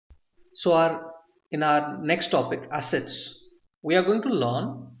So in our next topic, assets, we are going to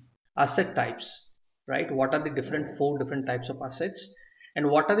learn asset types, right? What are the four different types of assets, and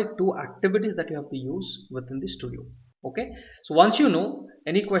what are the two activities that you have to use within the studio? Okay. So once you know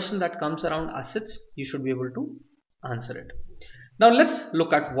any question that comes around assets, you should be able to answer it. Now let's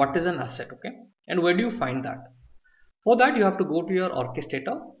look at what is an asset, okay? And where do you find that? For that, you have to go to your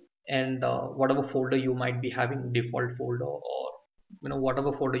orchestrator and whatever folder you might be having, default folder, or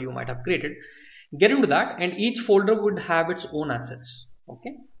whatever folder you might have created, get into that, and each folder would have its own assets.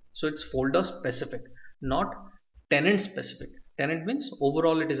 Okay, so it's folder specific, not tenant specific. Tenant means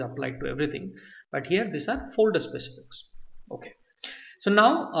overall it is applied to everything, but here these are folder specifics. Okay, so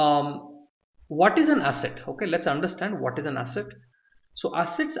now what is an asset? Okay, let's understand what is an asset. So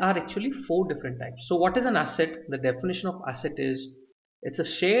assets are actually four different types. So what is an asset? The definition of asset is it's a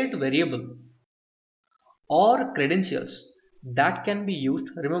shared variable or credentials that can be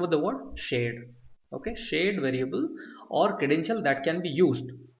used. Remember the word shared. Okay, shared variable or credential that can be used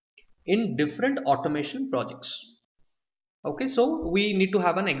in different automation projects. Okay, so we need to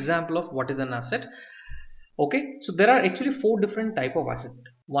have an example of what is an asset. Okay, so there are actually four different type of asset.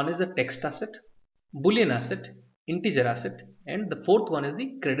 One is a text asset, boolean asset, integer asset, and the fourth one is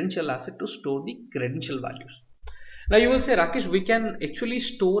the credential asset to store the credential values. Now you will say, Rakesh, we can actually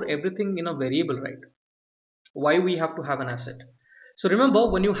store everything in a variable, right? Why we have to have an asset? So remember,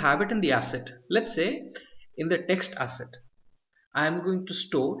 when you have it in the asset, let's say in the text asset, I am going to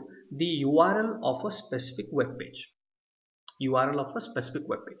store the URL of a specific web page. URL of a specific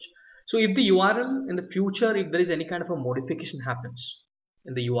web page. So if the URL in the future, if there is any kind of a modification happens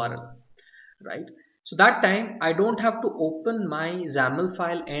in the URL, right? So that time I don't have to open my XAML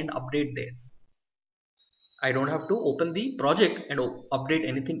file and update there. I don't have to open the project and update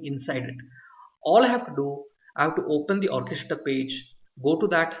anything inside it. All I have to do, I have to open the Orchestrator page, go to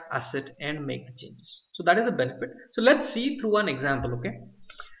that asset and make the changes. So that is the benefit. So let's see through an example, okay?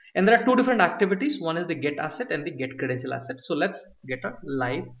 And there are two different activities. One is the get asset and the get credential asset. So let's get a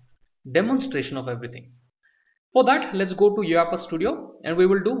live demonstration of everything. For that, let's go to UiPath Studio and we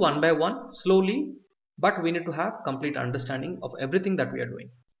will do one by one slowly, but we need to have complete understanding of everything that we are doing.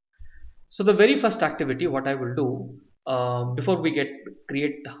 So the very first activity, what I will do before we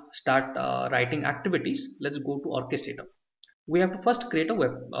start writing activities, let's go to Orchestrator. We have to first create a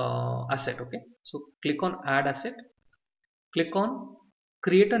web asset. Okay, so click on Add Asset, click on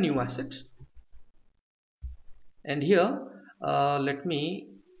Create a New Asset, and here let me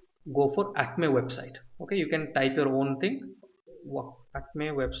go for Acme website. Okay, you can type your own thing. Acme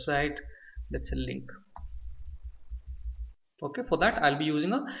website. That's a link. Okay, for that I'll be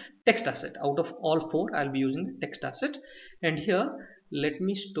using a text asset. Out of all four, I'll be using the text asset, and here let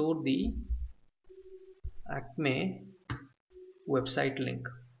me store the Acme website link.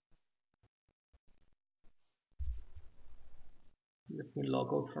 Let me log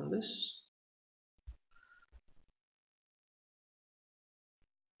out from this.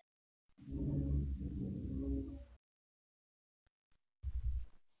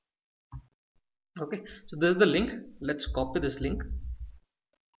 Okay, so this is the link. Let's copy this link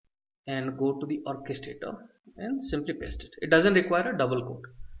and go to the orchestrator and simply paste it. It doesn't require a double quote.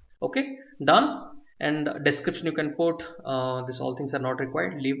 Okay, done. And description you can put this, all things are not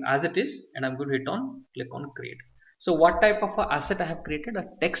required, leave as it is, and I'm going to hit on click on create. So what type of a asset I have created? A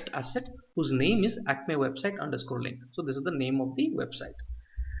text asset whose name is Acme website underscore link. So this is the name of the website.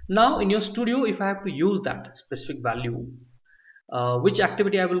 Now in your studio, if I have to use that specific value, which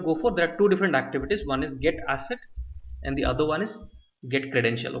activity I will go for? There are two different activities. One is get asset and the other one is get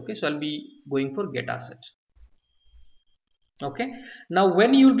credential. Okay, so I'll be going for get asset. Okay, now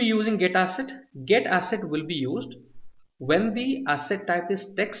when you will be using get asset will be used when the asset type is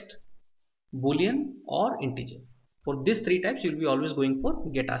text, boolean or integer. For these three types you will be always going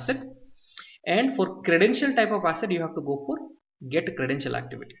for get asset, and for credential type of asset you have to go for get credential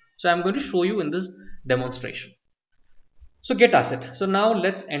activity. So I'm going to show you in this demonstration. So get asset. So now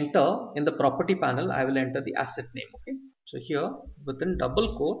let's enter in the property panel. I will enter the asset name. Okay, so here within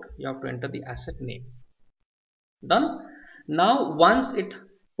double quote you have to enter the asset name. Done. Now once it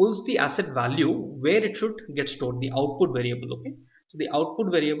pulls the asset value, where it should get stored, the output variable. Okay, so the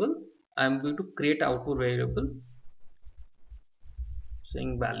output variable, I am going to create output variable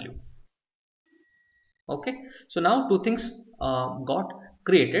saying value. Okay, so now two things got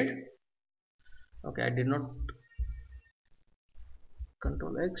created. Okay, I did not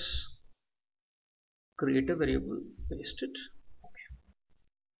control X, create a variable, paste it.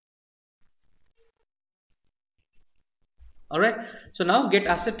 Alright, so now get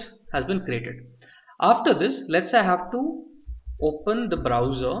asset has been created. After this, let's say I have to open the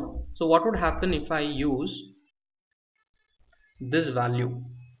browser. So what would happen if I use this value,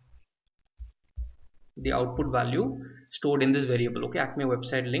 the output value stored in this variable, okay, Acme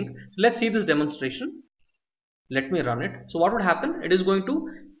website link. Let's see this demonstration. Let me run it. So what would happen? It is going to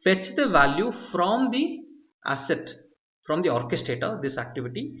fetch the value from the asset, from the orchestrator, this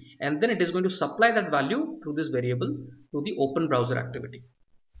activity, and then it is going to supply that value through this variable to the open browser activity.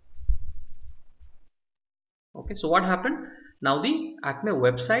 Okay, so what happened? Now the Acme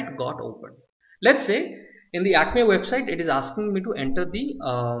website got opened. Let's say in the Acme website it is asking me to enter the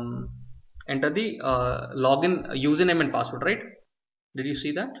login username and password, right? Did you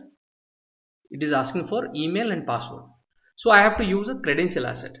see that? It is asking for email and password. So I have to use a credential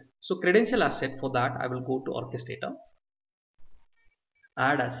asset. So credential asset, for that I will go to Orchestrator,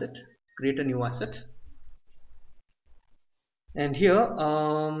 add asset, create a new asset, and here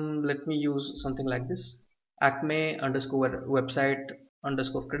let me use something like this, Acme underscore website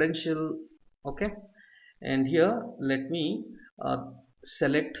underscore credential. Okay, and here let me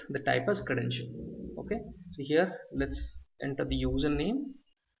select the type as credential. Okay, so here let's enter the username.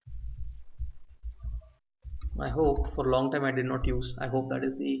 I hope, for a long time I did not use, I hope that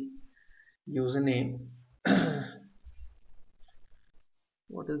is the username.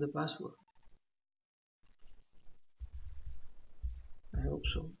 What is the password? I hope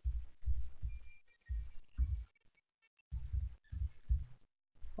so.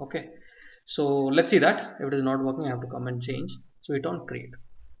 Okay, so let's see that. If it is not working, I have to come and change. So hit on create.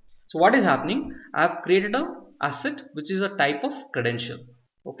 So what is happening? I have created a asset which is a type of credential.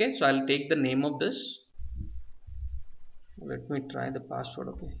 Okay, so I'll take the name of this. Let me try the password.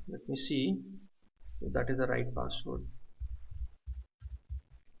 Okay, let me see if that is the right password.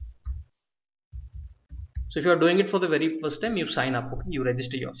 So if you are doing it for the very first time, you sign up. Okay, you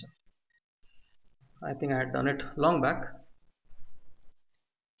register yourself. I think I had done it long back.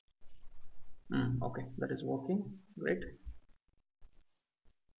 Okay, that is working. Great.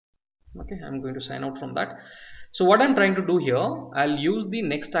 Okay, I'm going to sign out from that. So what I'm trying to do here, I'll use the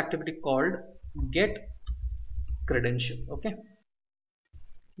next activity called get credential. Okay,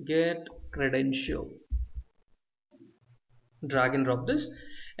 get credential, drag and drop this,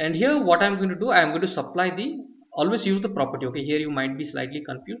 and here what I'm going to do, I'm going to supply the, always use the property. Okay, here you might be slightly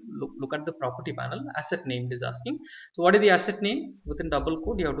confused. Look at the property panel. Asset name is asking. So what is the asset name? Within double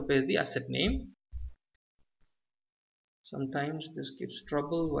quote you have to paste the asset name. Sometimes this gives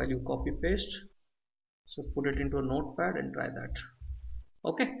trouble while you copy paste, so put it into a notepad and try that.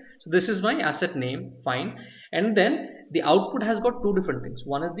 Okay, so this is my asset name, fine. And then the output has got two different things.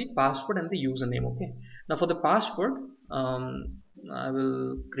 One is the password and the username. Okay, now for the password, I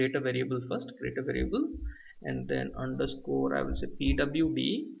will create a variable first, create a variable, and then underscore, I will say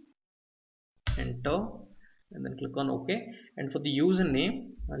pwd, enter, and then click on OK. And for the username,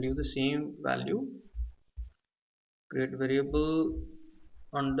 I'll use the same value, create variable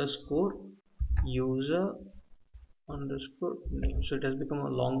underscore user underscore name. So it has become a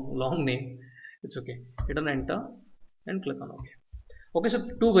long name. It's okay. Hit on enter and click on OK. Okay, so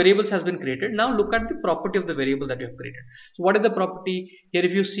two variables has been created. Now look at the property of the variable that you have created. So what is the property here?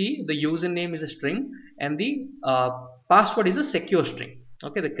 If you see, the username is a string and the password is a secure string.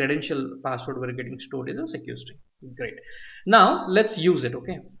 Okay, the credential password we're getting stored is a secure string. Great. Now let's use it.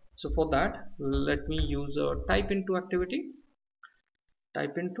 Okay, so for that let me use a type into activity,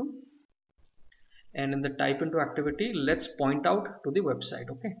 type into, and in the type into activity let's point out to the website.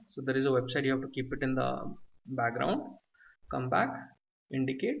 Okay, so there is a website, you have to keep it in the background, come back,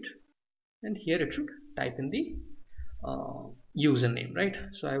 indicate, and here it should type in the username, right?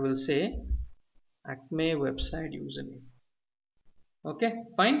 So I will say Acme website username. Okay,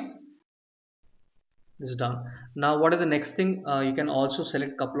 fine, this is done. Now what is the next thing? You can also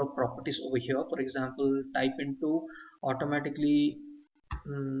select couple of properties over here. For example, type into automatically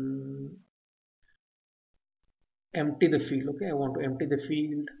empty the field. Okay, I want to empty the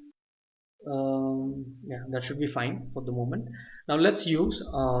field. Yeah, that should be fine for the moment. Now let's use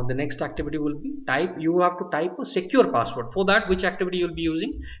the next activity will be type. You have to type a secure password. For that, which activity you'll be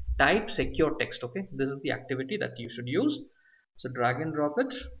using? Type secure text. Okay, this is the activity that you should use. So drag and drop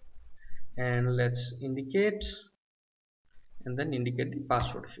it, and let's indicate, and then indicate the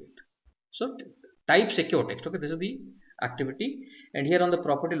password field. So type secure text. Okay, this is the activity, and here on the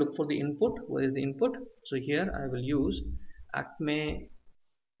property look for the input. Where is the input? So here I will use Acme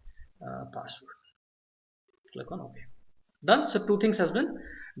password. Click on OK. Done. So two things has been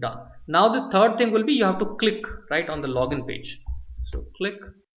done. Now the third thing will be you have to click right on the login page. So click,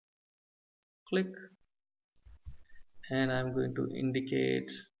 and I'm going to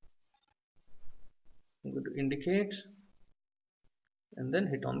indicate and then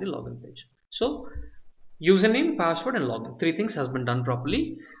hit on the login page. So username, password and login, three things has been done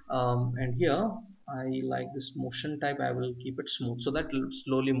properly. And here I like this motion type. I will keep it smooth so that it will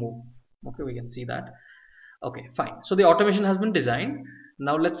slowly move. Okay, we can see that. Okay, fine. So the automation has been designed.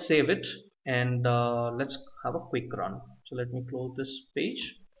 Now let's save it and let's have a quick run. So let me close this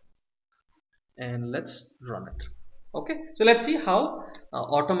page and let's run it. Okay, so let's see how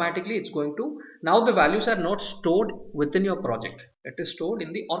automatically it's going to. Now the values are not stored within your project. It is stored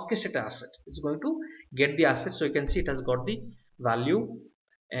in the Orchestrator asset. It's going to get the asset. So you can see it has got the value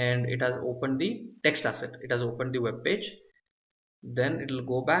and it has opened the text asset. It has opened the web page. Then it will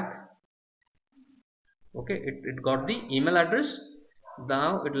go back. Okay, it got the email address.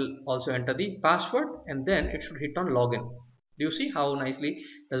 Now it will also enter the password and then it should hit on login. Do you see how nicely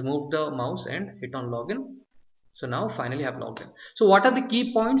it has moved the mouse and hit on login? So now finally I have logged in. So what are the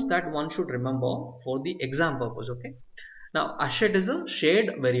key points that one should remember for the exam purpose? Okay, now asset is a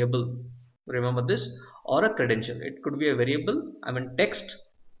shared variable, remember this, or a credential. It could be a variable, I mean text,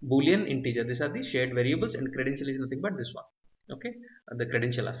 boolean, integer. These are the shared variables and credential is nothing but this one. Okay, the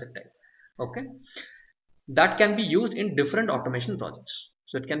credential asset type. Okay, that can be used in different automation projects.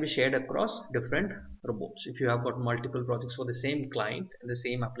 So it can be shared across different robots. If you have got multiple projects for the same client and the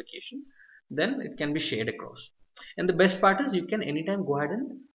same application, then it can be shared across. And the best part is you can anytime go ahead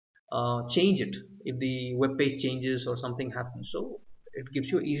and change it if the web page changes or something happens. So it gives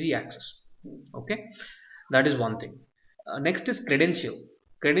you easy access. Okay, that is one thing. Next is credential.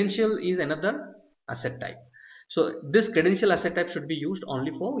 Credential is another asset type. So this credential asset type should be used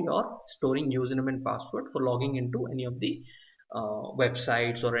only for your storing username and password for logging into any of the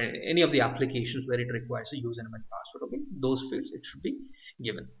websites or any of the applications where it requires a username and password. Okay, those fields it should be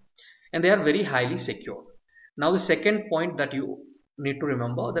given, and they are very highly secure. Now the second point that you need to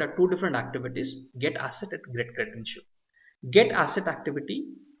remember, there are two different activities: get asset and get credential. Get asset activity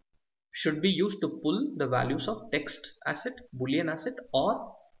should be used to pull the values of text asset, boolean asset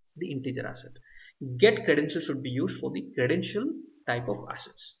or the integer asset. Get credential should be used for the credential type of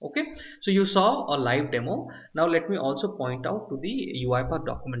assets. Okay, so you saw a live demo. Now let me also point out to the UiPath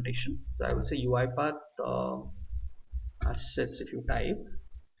documentation. So I will say UiPath assets. If you type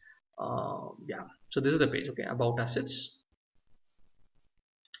yeah, so this is the page. Okay, about assets.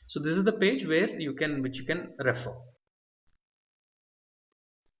 So this is the page where you can refer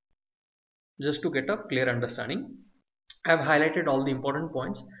just to get a clear understanding. I have highlighted all the important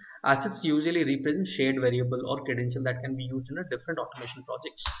points. Assets usually represent shared variable or credential that can be used in a different automation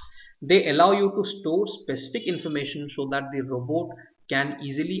projects. They allow you to store specific information so that the robot can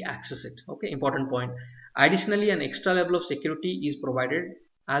easily access it. Okay, important point. Additionally, an extra level of security is provided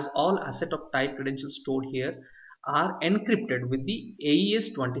as all asset of type credentials stored here are encrypted with the AES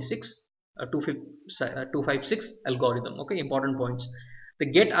 26 256 algorithm. Okay, important points. The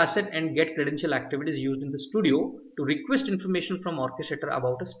get asset and get credential activity is used in the studio to request information from Orchestrator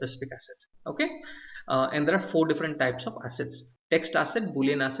about a specific asset. Okay, and there are four different types of assets: text asset,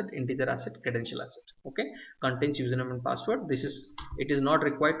 boolean asset, integer asset, credential asset. Okay, contains username and password. It is not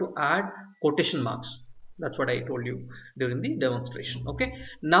required to add quotation marks. That's what I told you during the demonstration. Okay,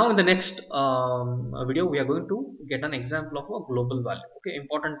 now in the next video we are going to get an example of a global value. Okay,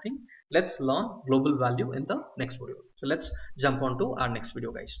 important thing, let's learn global value in the next video. So let's jump on to our next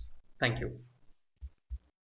video, guys. Thank you.